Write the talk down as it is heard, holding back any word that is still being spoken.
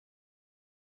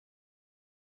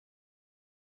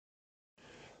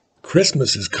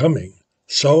Christmas is coming,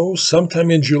 so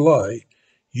sometime in July,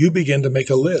 you begin to make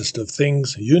a list of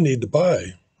things you need to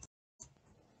buy.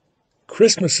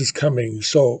 Christmas is coming,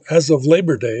 so as of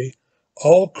Labor Day,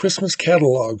 all Christmas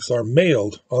catalogs are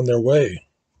mailed on their way.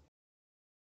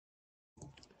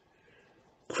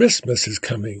 Christmas is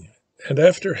coming, and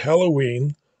after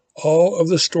Halloween, all of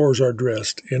the stores are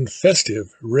dressed in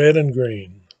festive red and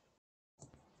green.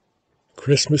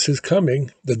 Christmas is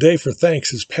coming, the day for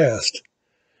thanks is past.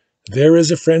 There is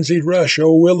a frenzied rush,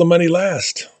 oh, will the money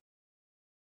last?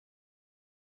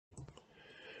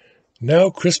 Now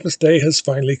Christmas Day has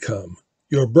finally come.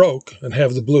 You're broke and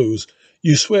have the blues.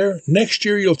 You swear next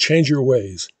year you'll change your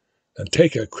ways and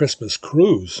take a Christmas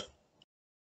cruise.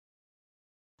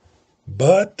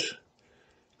 But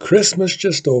Christmas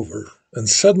just over, and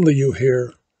suddenly you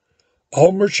hear,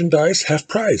 all merchandise half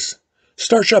price.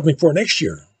 Start shopping for next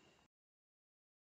year.